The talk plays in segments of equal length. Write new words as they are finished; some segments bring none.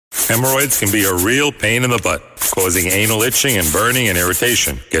Hemorrhoids can be a real pain in the butt, causing anal itching and burning and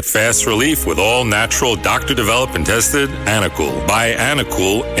irritation. Get fast relief with all natural, doctor-developed and tested Anacool. Buy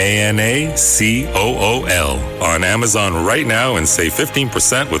Anacool, Anacool, on Amazon right now and save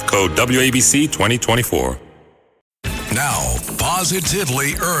 15% with code WABC2024. Now,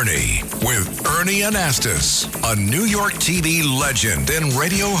 Positively Ernie with Ernie Anastas, a New York TV legend and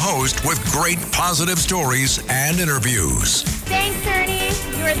radio host with great positive stories and interviews. Thanks, Ernie.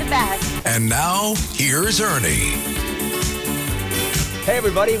 You're the best. And now, here's Ernie. Hey,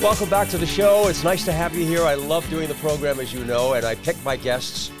 everybody. Welcome back to the show. It's nice to have you here. I love doing the program, as you know, and I pick my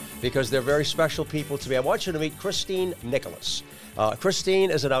guests because they're very special people to me. I want you to meet Cristyne Nicholas.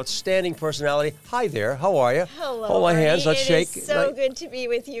 Cristyne is an outstanding personality. Hi there. How are you? Hello, Hold my hands. Let's shake. It is so good to be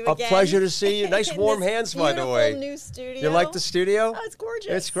with you again. A pleasure to see you. Nice warm hands, by the way. Beautiful new studio. You like the studio? Oh, it's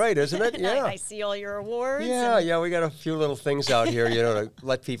gorgeous. It's great, isn't it? Yeah. I see all your awards. Yeah, we got a few little things out here, to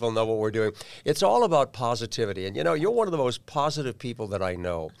let people know what we're doing. It's all about positivity. And, you're one of the most positive people that I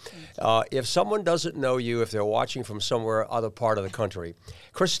know. If someone doesn't know you, if they're watching from somewhere other part of the country,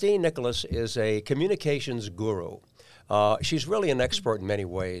 Cristyne Nicholas is a communications guru. She's really an expert in many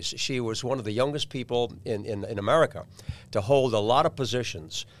ways. She was one of the youngest people in America to hold a lot of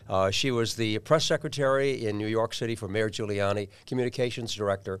positions. She was the press secretary in New York City for Mayor Giuliani, communications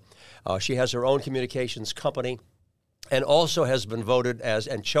director. She has her own communications company and also has been voted as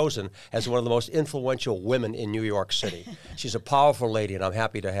and chosen as one of the most influential women in New York City. She's a powerful lady, and I'm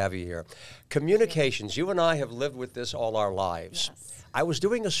happy to have you here. Communications, you and I have lived with this all our lives. Yes. I was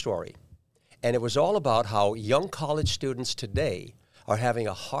doing a story, and it was all about how young college students today are having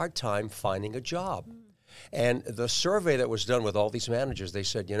a hard time finding a job. And the survey that was done with all these managers, they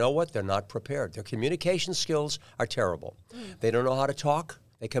said, you know what? They're not prepared. Their communication skills are terrible. They don't know how to talk.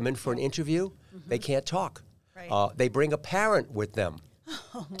 They come in for an interview. They can't talk. Right. They bring a parent with them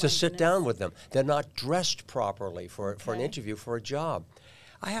to sit down with them. They're not dressed properly for an interview, for a job.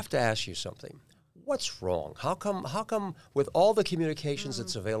 I have to ask you something. What's wrong? How come with all the communications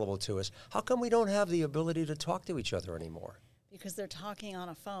that's available to us, how come we don't have the ability to talk to each other anymore? Because they're talking on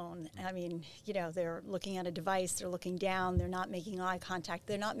a phone. I mean, they're looking at a device, they're looking down, they're not making eye contact,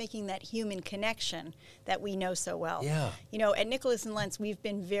 they're not making that human connection that we know so well. Yeah. At Nicholas and Lentz, we've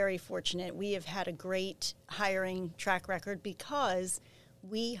been very fortunate. We have had a great hiring track record because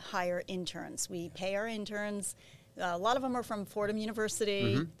we hire interns. We pay our interns. A lot of them are from Fordham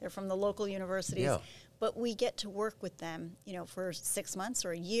University. They're from the local universities. Yeah. But we get to work with them, for 6 months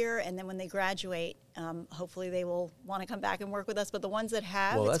or a year, and then when they graduate, hopefully they will want to come back and work with us. But the ones that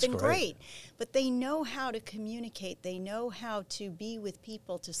have, Well, it's that's been great. But they know how to communicate. They know how to be with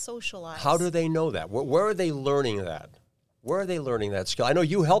people, to socialize. How do they know that? Where are they learning that? Where are they learning that skill? I know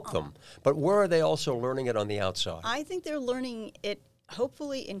you help them, but where are they also learning it on the outside? I think they're learning it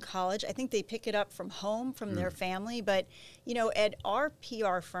hopefully in college. I think they pick it up from home, from their family. But, at our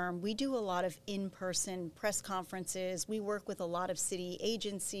PR firm, we do a lot of in-person press conferences. We work with a lot of city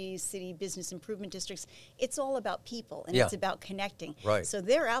agencies, city business improvement districts. It's all about people, and it's about connecting. Right. So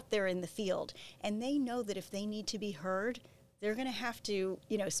they're out there in the field, and they know that if they need to be heard, they're going to have to,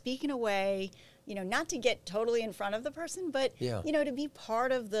 speak in a way, not to get totally in front of the person, but, to be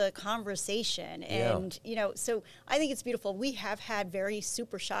part of the conversation. And, so I think it's beautiful. We have had very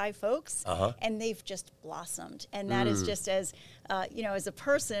super shy folks, and they've just blossomed. And that is just as, as a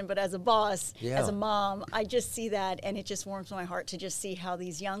person, but as a boss, as a mom, I just see that, and it just warms my heart to just see how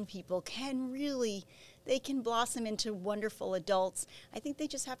these young people can really, they can blossom into wonderful adults. I think they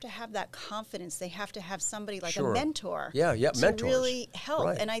just have to have that confidence. They have to have somebody like a mentor to mentors. really help.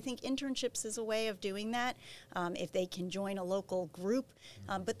 Right. And I think internships is a way of doing that, if they can join a local group.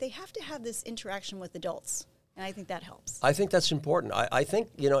 But they have to have this interaction with adults. And I think that helps. I think that's important. I think,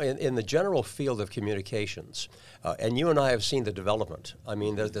 in the general field of communications, and you and I have seen the development. I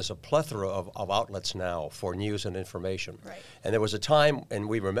mean, there's a plethora of outlets now for news and information. Right. And there was a time, and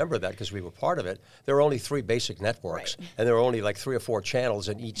we remember that because we were part of it, there were only 3 basic networks, and there were only like 3 or 4 channels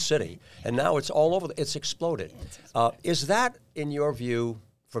in each city. And now it's all over. It's exploded. Is that, in your view,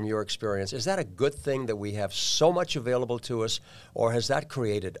 from your experience, is that a good thing that we have so much available to us, or has that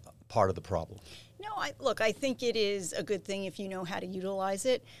created part of the problem? No, I think it is a good thing if you know how to utilize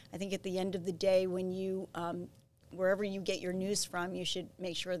it. I think at the end of the day, when you, wherever you get your news from, you should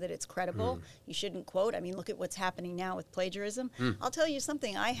make sure that it's credible. You shouldn't quote. I mean, look at what's happening now with plagiarism. I'll tell you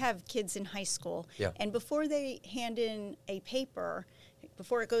something. I have kids in high school, and before they hand in a paper,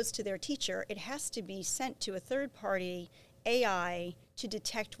 before it goes to their teacher, it has to be sent to a third party AI to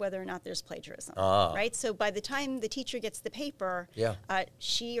detect whether or not there's plagiarism, right? So by the time the teacher gets the paper,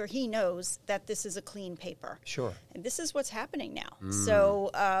 she or he knows that this is a clean paper. Sure. And this is what's happening now.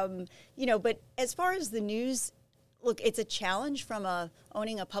 So, but as far as the news, look, it's a challenge from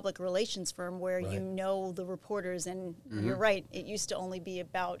owning a public relations firm where you know the reporters, and you're right, it used to only be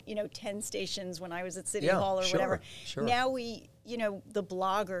about, 10 stations when I was at City Hall or whatever. Sure. Now the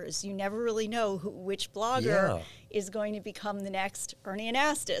bloggers, you never really know which blogger is going to become the next Ernie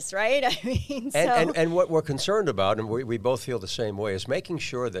Anastas, right? I mean, and what we're concerned about, and we both feel the same way, is making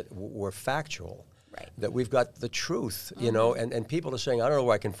sure that we're factual. Right. That we've got the truth, and people are saying, I don't know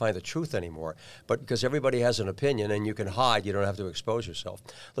where I can find the truth anymore, but because everybody has an opinion and you can hide, you don't have to expose yourself.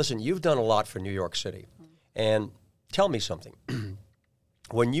 Listen, you've done a lot for New York City, and tell me something.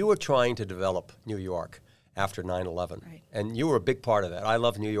 When you were trying to develop New York after 9/11, and you were a big part of that. I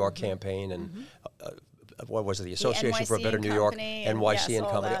Love New York campaign, and what was it, the Association for a Better New York, NYC and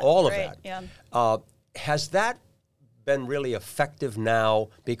Company, all of that. Yeah. Has that been really effective now?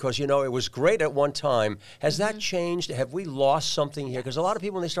 Because, it was great at one time. Has that changed? Have we lost something here? Because a lot of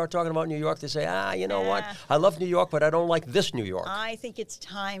people, when they start talking about New York, they say, what? I love New York, but I don't like this New York. I think it's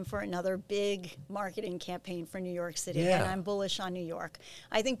time for another big marketing campaign for New York City, and I'm bullish on New York.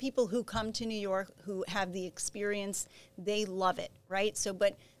 I think people who come to New York, who have the experience, they love it, right? So,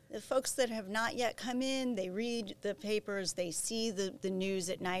 but the folks that have not yet come in, they read the papers, they see the news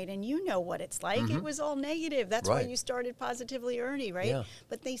at night, and you know what it's like. It was all negative. That's why you started Positively Ernie, right? Yeah.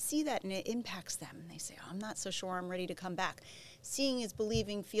 But they see that, and it impacts them. And they say, I'm not so sure I'm ready to come back. Seeing is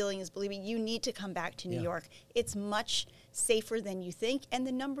believing, feeling is believing. You need to come back to New York. It's much safer than you think, and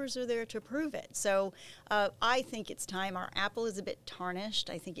the numbers are there to prove it. So I think it's time. Our apple is a bit tarnished.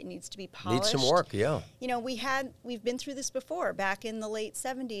 I think it needs to be polished. Needs some work, yeah. We've been through this before. Back in the late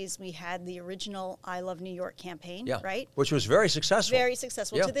 70s, we had the original I Love New York campaign, right? Which was very successful. Very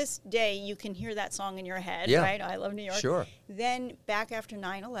successful. To this day, you can hear that song in your head, right? I Love New York. Sure. Then back after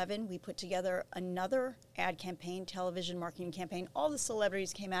 9/11, we put together another ad campaign, television marketing campaign. All the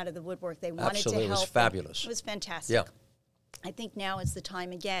celebrities came out of the woodwork. They wanted to help. It was fabulous. It was fantastic. Yeah. I think now is the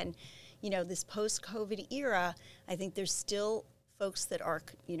time again, this post-COVID era, I think there's still folks that are,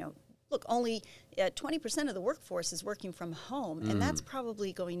 look, only 20% of the workforce is working from home, and that's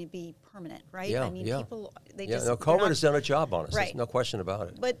probably going to be permanent, right? Yeah, I mean, people, COVID has done a job on us. Right. There's no question about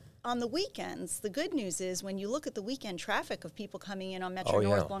it. But on the weekends, the good news is when you look at the weekend traffic of people coming in on Metro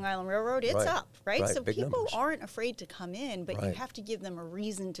North Long Island Railroad, it's up, right? So big people numbers. aren't afraid to come in, but you have to give them a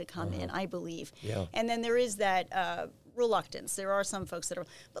reason to come in, I believe. Yeah. And then there is that reluctance. There are some folks that are,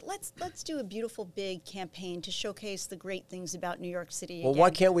 but let's do a beautiful big campaign to showcase the great things about New York City. Well, why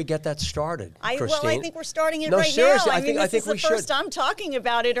can't we get that started, Cristyne? Well, I think we're starting it right seriously, now. I think this is the first should. I'm talking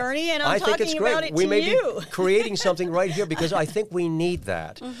about it, Ernie, and I'm talking about it we may you. be creating something right here because I think we need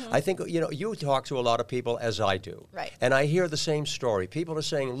that. I think, you talk to a lot of people, as I do. Right. And I hear the same story. People are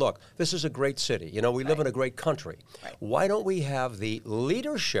saying, look, this is a great city. We live in a great country. Right. Why don't we have the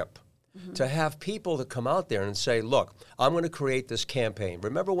leadership to have people that come out there and say, look, I'm going to create this campaign.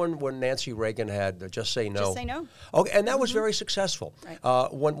 Remember when Nancy Reagan had Just Say No? Just Say No. Okay, and that was very successful.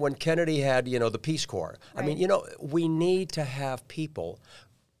 Right. When Kennedy had, the Peace Corps. Right. I mean, we need to have people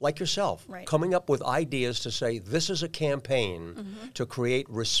like yourself coming up with ideas to say, this is a campaign to create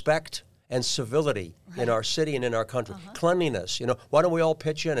respect and civility in our city and in our country. Cleanliness, why don't we all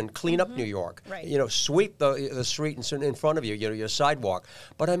pitch in and clean up New York? Right. Sweep the street in front of you, your sidewalk.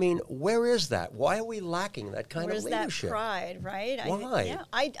 But I mean, where is that? Why are we lacking that kind of leadership? Where's that pride, right? Why?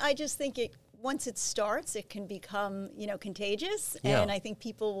 I just think once it starts, it can become, contagious, and I think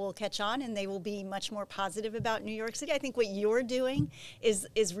people will catch on, and they will be much more positive about New York City. I think what you're doing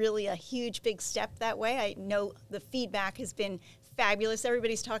is really a huge, big step that way. I know the feedback has been fabulous.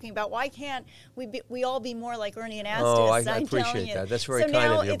 Everybody's talking about why can't we all be more like Ernie Anastas? Oh, I appreciate that. That's very kind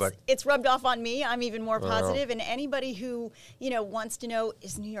of you. But it's rubbed off on me. I'm even more positive. And anybody who wants to know,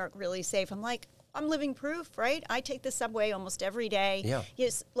 is New York really safe? I'm like, I'm living proof, right? I take the subway almost every day. Yeah.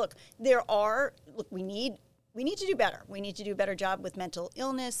 Yes. Look, we need to do better. We need to do a better job with mental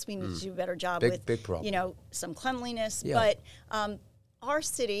illness. We need to do a better job with big problem. Some cleanliness. Yeah. But our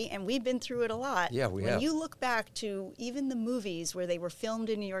city, and we've been through it a lot. Yeah, we have. When you look back to even the movies where they were filmed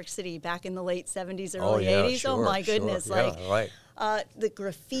in New York City back in the late 70s, early 80s, sure, my goodness. Sure. Yeah, right. The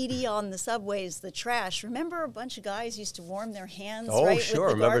graffiti on the subways, the trash. Remember a bunch of guys used to warm their hands, Oh, right? sure. With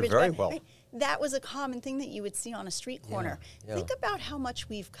the Remember garbage very bag, well. right? That was a common thing that you would see on a street corner. Yeah. Think about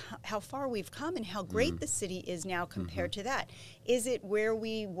how far we've come and how great the city is now compared to that. Is it where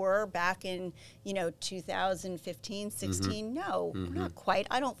we were back in 2015, 16? No, not quite.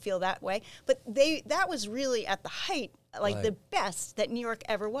 I don't feel that way. But that was really at the height like the best that New York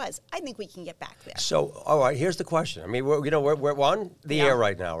ever was. I think we can get back there. So, all right, here's the question. I mean, we're on the air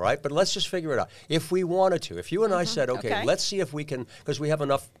right now, right? But let's just figure it out. If we wanted to, if you and I said, okay, let's see if we can, because we have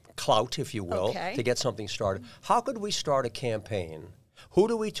enough clout, if you will, to get something started. How could we start a campaign? Who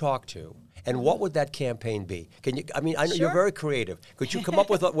do we talk to? And what would that campaign be? Can you? I mean, I know you're very creative. Could you come up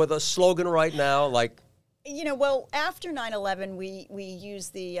with a slogan right now, like? Well, after 9/11, we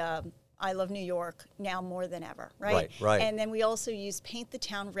used the I Love New York now more than ever, right? Right. And then we also used Paint the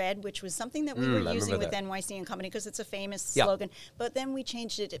Town Red, which was something that we were using with NYC and Company because it's a famous slogan. But then we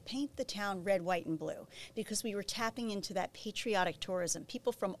changed it to Paint the Town Red, White, and Blue because we were tapping into that patriotic tourism.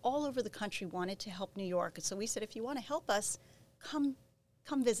 People from all over the country wanted to help New York. And so we said, if you want to help us, come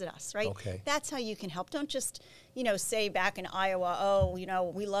visit us, right? Okay. That's how you can help. Don't just, say back in Iowa,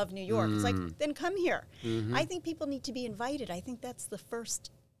 oh, we love New York. It's like, then come here. I think people need to be invited. I think that's the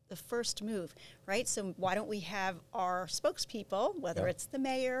first move, right? So why don't we have our spokespeople, whether it's the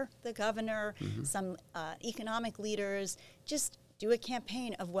mayor, the governor, some economic leaders, just do a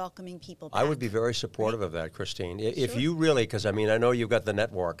campaign of welcoming people back. I would be very supportive of that, Cristyne. If you really, because I know you've got the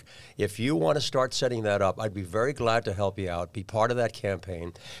network, if you want to start setting that up, I'd be very glad to help you out, be part of that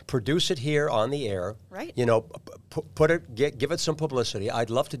campaign, produce it here on the air. Right. Give it some publicity. I'd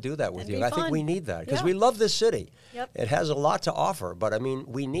love to do that with you. I think we need that because Yeah. we love this city. Yep. It has a lot to offer, but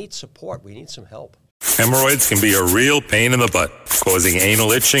we need support. We need some help. Hemorrhoids can be a real pain in the butt, causing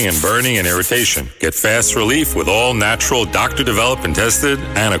anal itching and burning and irritation. Get fast relief with all natural, doctor-developed and tested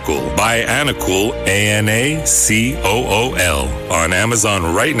Anacool. Buy Anacool, ANACOOL, on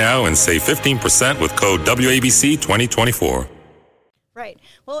Amazon right now and save 15% with code WABC2024. Right.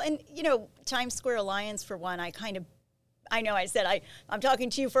 Well, and, Times Square Alliance, for one, I know I said I'm talking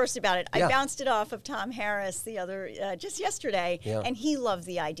to you first about it. I bounced it off of Tom Harris just yesterday, and he loved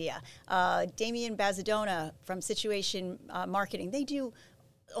the idea. Damian Bazzadona from Situation Marketing, they do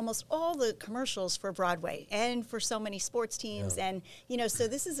almost all the commercials for Broadway and for so many sports teams. And, so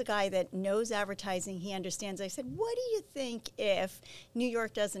this is a guy that knows advertising. He understands. I said, what do you think if New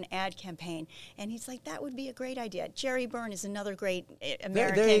York does an ad campaign? And he's like, that would be a great idea. Jerry Byrne is another great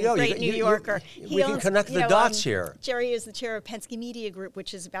American, there you go. great New Yorker. We can connect the dots here. Jerry is the chair of Penske Media Group,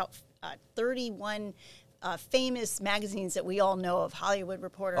 which is about 31 famous magazines that we all know of: Hollywood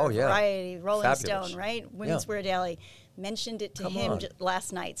Reporter, Variety, Rolling Stone, right? Women's Wear Daily. Mentioned it to him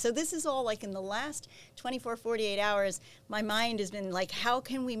last night. So this is all like in the last 24, 48 hours, my mind has been like, how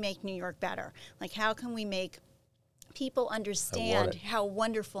can we make New York better? Like, how can we make people understand how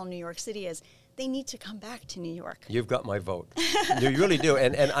wonderful New York City is? They need to come back to New York. You've got my vote. You really do,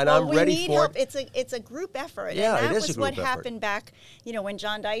 and well, I'm ready need for help. it. It's a group effort. Yeah, and that it is was a group what effort. happened back, when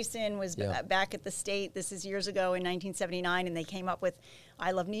John Dyson was back at the State. This is years ago in 1979, and they came up with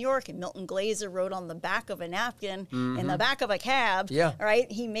I Love New York, and Milton Glaser wrote on the back of a napkin in the back of a cab. Yeah. Right.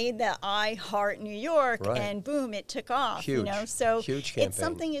 He made that I Heart New York, and boom, it took off. Huge. So huge campaign. It's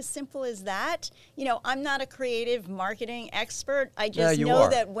something as simple as that. I'm not a creative marketing expert. I just know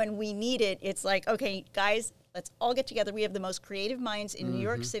that when we need it, it's like, okay, guys, let's all get together. We have the most creative minds in New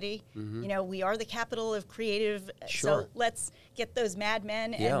York City. We are the capital of creative. So let's get those mad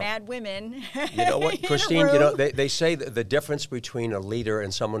men and mad women. You know what, Cristyne? They say that the difference between a leader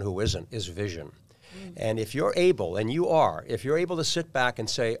and someone who isn't is vision. And if you're able, and you are, if you're able to sit back and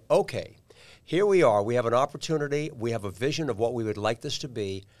say, okay, here we are. We have an opportunity. We have a vision of what we would like this to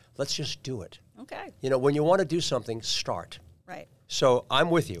be. Let's just do it. Okay. When you want to do something, start. Right. So I'm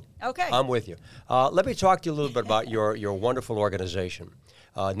with you. Okay. I'm with you. Let me talk to you a little bit about your wonderful organization,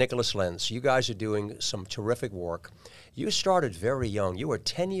 Nicholas Lenz. You guys are doing some terrific work. You started very young. You were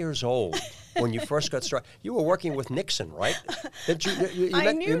 10 years old when you first got started. You were working with Nixon, right?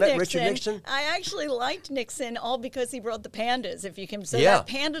 I knew Nixon. Richard Nixon? I actually liked Nixon all because he brought the pandas, if you can. So that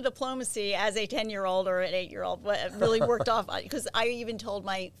panda diplomacy as a 10-year-old or an 8-year-old really worked off. Because I even told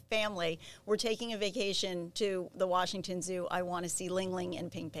my family, we're taking a vacation to the Washington Zoo. I want to see Ling Ling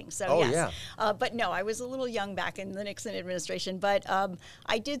and Ping Ping. So yes. But no, I was a little young back in the Nixon administration. But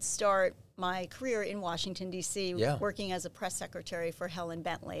I did start my career in Washington, D.C., working as a press secretary for Helen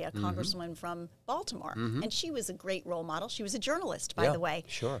Bentley, a congresswoman from Baltimore. And she was a great role model. She was a journalist, by the way.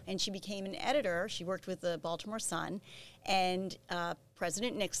 Sure. And she became an editor. She worked with the Baltimore Sun. And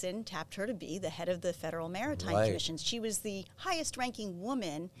President Nixon tapped her to be the head of the Federal Maritime Commission. She was the highest-ranking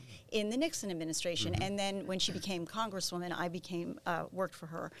woman in the Nixon administration. And then when she became congresswoman, I worked for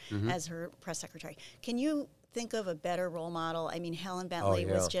her as her press secretary. Can you think of a better role model? I mean, Helen Bentley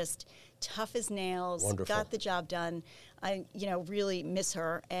was just tough as nails, got the job done. I, really miss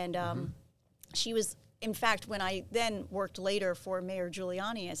her. And she was in fact, when I then worked later for Mayor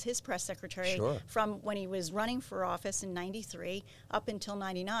Giuliani as his press secretary, Sure. from when he was running for office in '93 up until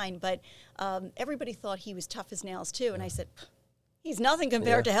 '99, but everybody thought he was tough as nails too, and I said, he's nothing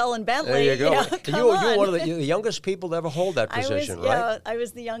compared to Helen Bentley. There you go. You You're one of the youngest people to ever hold that position, right? Yeah, I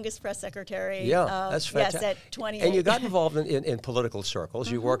was the youngest press secretary. Yeah, that's fantastic. Yes, at 28. And you got involved in political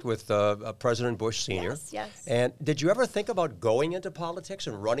circles. You worked with President Bush Sr. Yes. And did you ever think about going into politics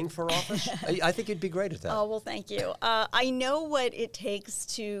and running for office? I think you'd be great at that. Oh, well, thank you. I know what it takes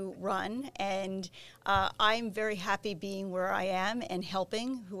to run, and I'm very happy being where I am and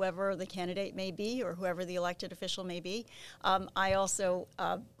helping whoever the candidate may be or whoever the elected official may be. I also,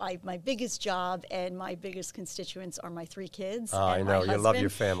 my biggest job and my biggest constituents are my 3 kids. I and know, my you love husband. your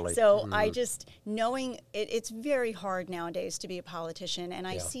family. So I just, knowing it's very hard nowadays to be a politician, and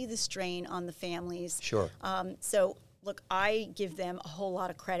I Yeah. see the strain on the families. Sure. So, look, I give them a whole lot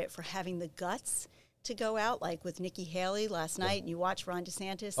of credit for having the guts to go out, like with Nikki Haley last night, and you watch Ron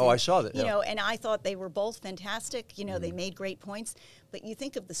DeSantis. Oh, and, I saw that, You yeah. know, and I thought they were both fantastic. You know, they made great points. But you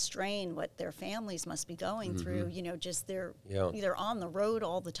think of the strain, what their families must be going through. You know, just they're either on the road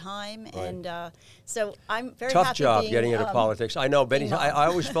all the time, and so I'm very Tough happy job being, getting into politics. I know, Benny. being I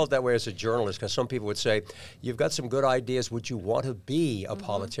always felt that way as a journalist because some people would say, "You've got some good ideas. Would you want to be a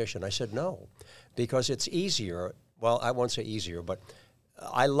politician?" I said, "No," because it's easier. Well, I won't say easier, but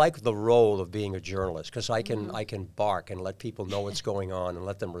I like the role of being a journalist because I can bark and let people know what's going on and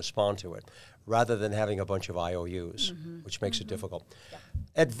let them respond to it, rather than having a bunch of IOUs, which makes it difficult. Yeah.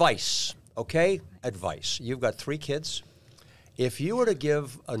 Advice, okay? Advice. You've got 3 kids. If you were to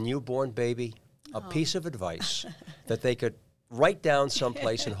give a newborn baby a piece of advice that they could write down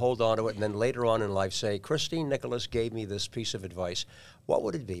someplace and hold on to it, and then later on in life say, Cristyne Nicholas gave me this piece of advice, what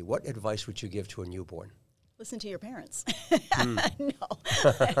would it be? What advice would you give to a newborn? Listen to your parents. No.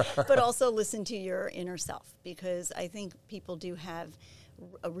 But also listen to your inner self, because I think people do have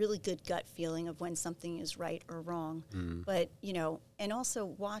a really good gut feeling of when something is right or wrong. But, you know, and also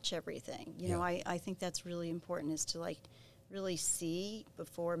watch everything. You know, I think that's really important, is to like really see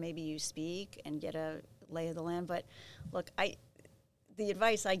before maybe you speak and get a lay of the land. But look, the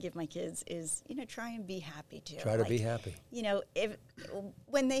advice I give my kids is, you know, try and be happy too. Try to be happy. You know,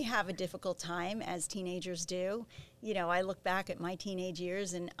 when they have a difficult time, as teenagers do, you know, I look back at my teenage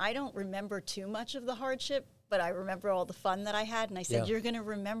years and I don't remember too much of the hardship, but I remember all the fun that I had. And I said, you're going to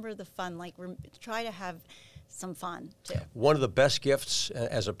remember the fun. Like, try to have some fun too. One of the best gifts,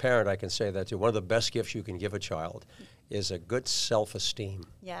 as a parent, I can say that too, one of the best gifts you can give a child is a good self-esteem.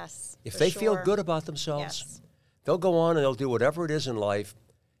 Yes. If they feel good about themselves, they'll go on and they'll do whatever it is in life.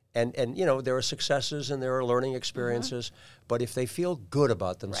 And you know, there are successes and there are learning experiences, but if they feel good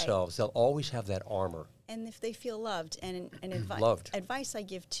about themselves, they'll always have that armor. And if they feel loved, and advice I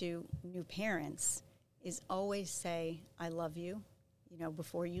give to new parents is always say, I love you, you know,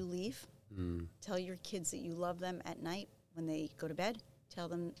 before you leave. Tell your kids that you love them at night when they go to bed. Tell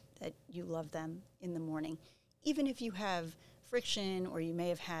them that you love them in the morning. Even if you have friction or you may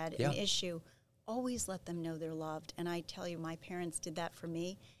have had an issue, always let them know they're loved. And I tell you, my parents did that for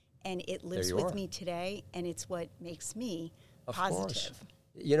me, and it lives with me today, and it's what makes me positive. Course.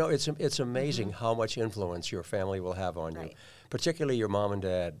 You know, it's amazing how much influence your family will have on you, particularly your mom and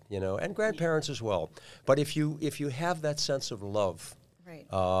dad, you know, and grandparents as well. But if you have that sense of love,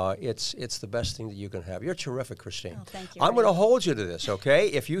 it's the best thing that you can have. You're terrific, Cristyne. Oh, thank you. I'm going to hold you to this, okay?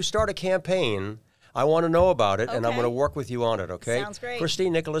 If you start a campaign, I want to know about it, and I'm going to work with you on it, okay? Sounds great.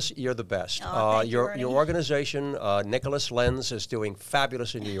 Cristyne Nicholas, you're the best. Thank you, your organization, Nicholas Lens, is doing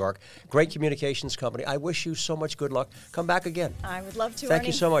fabulous in New York. Great communications company. I wish you so much good luck. Come back again. I would love to, Thank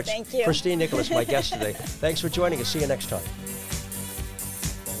you so much. Thank you. Cristyne Nicholas, my guest today. Thanks for joining us. See you next time.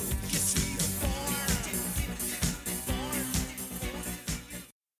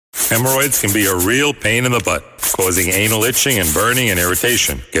 Hemorrhoids can be a real pain in the butt, causing anal itching and burning and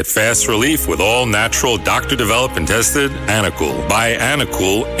irritation. Get fast relief with all natural, doctor-developed and tested Anacool. Buy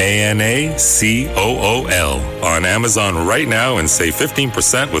Anacool, ANACOOL, on Amazon right now and save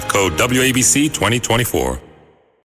 15% with code WABC2024.